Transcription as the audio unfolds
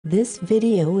This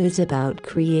video is about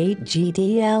create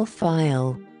GDL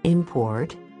file,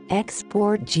 import,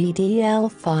 export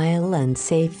GDL file and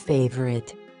save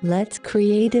favorite. Let's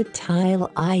create a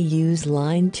tile. I use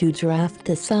line to draft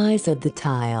the size of the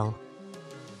tile.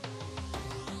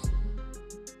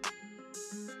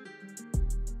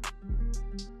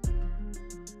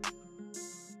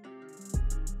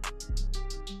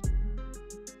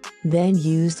 Then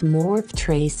use morph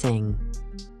tracing.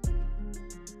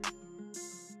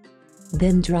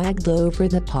 Then drag over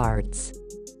the parts.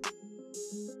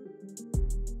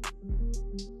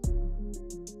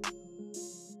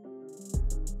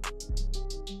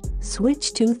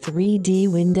 Switch to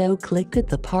 3D window, click at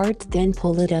the part, then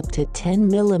pull it up to 10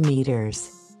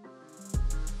 millimeters.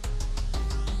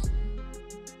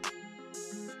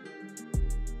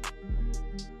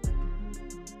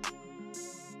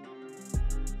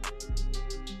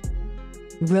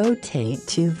 Rotate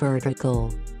to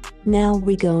vertical. Now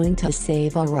we're going to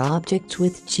save our object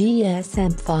with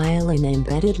GSM file in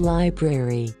embedded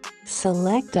library.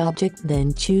 Select object,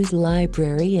 then choose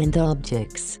library and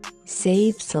objects.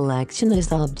 Save selection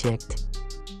as object.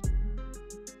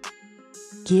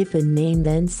 Give a name,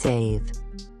 then save.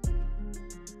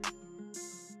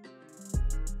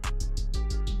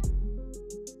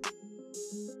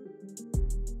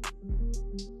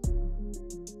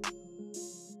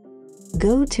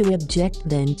 Go to object,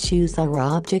 then choose our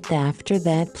object. After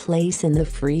that, place in the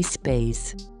free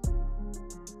space.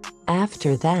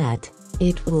 After that,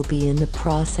 it will be in the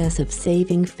process of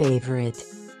saving favorite.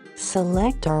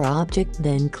 Select our object,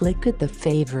 then click at the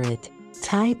favorite.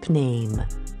 Type name.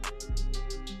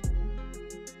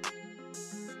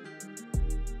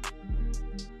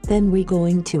 Then we're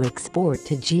going to export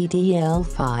to GDL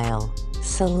file.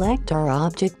 Select our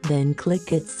object, then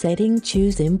click at setting,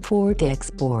 choose import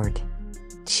export.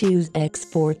 Choose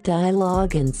export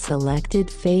dialog and selected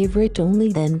favorite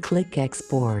only, then click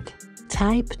export.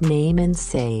 Type name and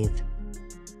save.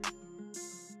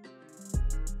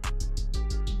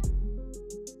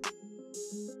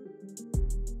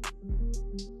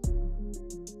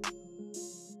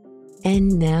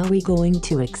 And now we're going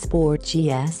to export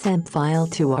GSM file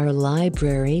to our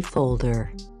library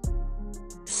folder.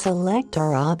 Select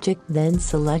our object, then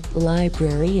select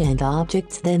library and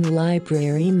objects, then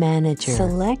library manager.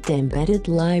 Select embedded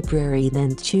library,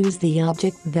 then choose the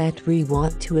object that we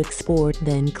want to export,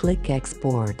 then click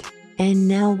export. And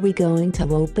now we're going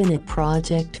to open a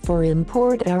project for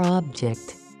import our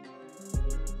object.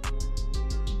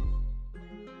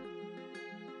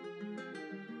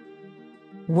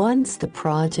 Once the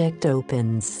project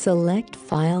opens, select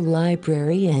File,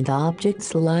 Library and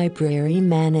Objects, Library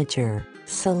Manager.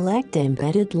 Select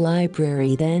Embedded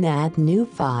Library, then add new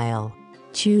file.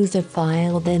 Choose a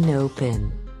file, then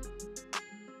open.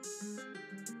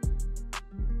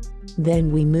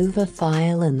 Then we move a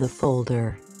file in the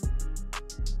folder.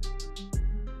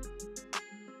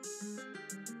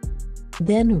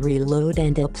 Then reload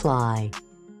and apply.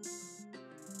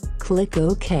 Click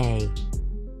OK.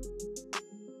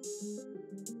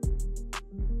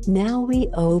 Now we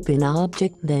open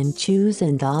object, then choose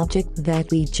an object that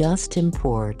we just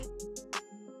import.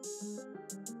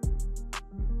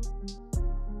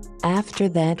 After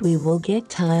that we will get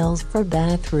tiles for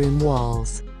bathroom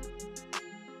walls.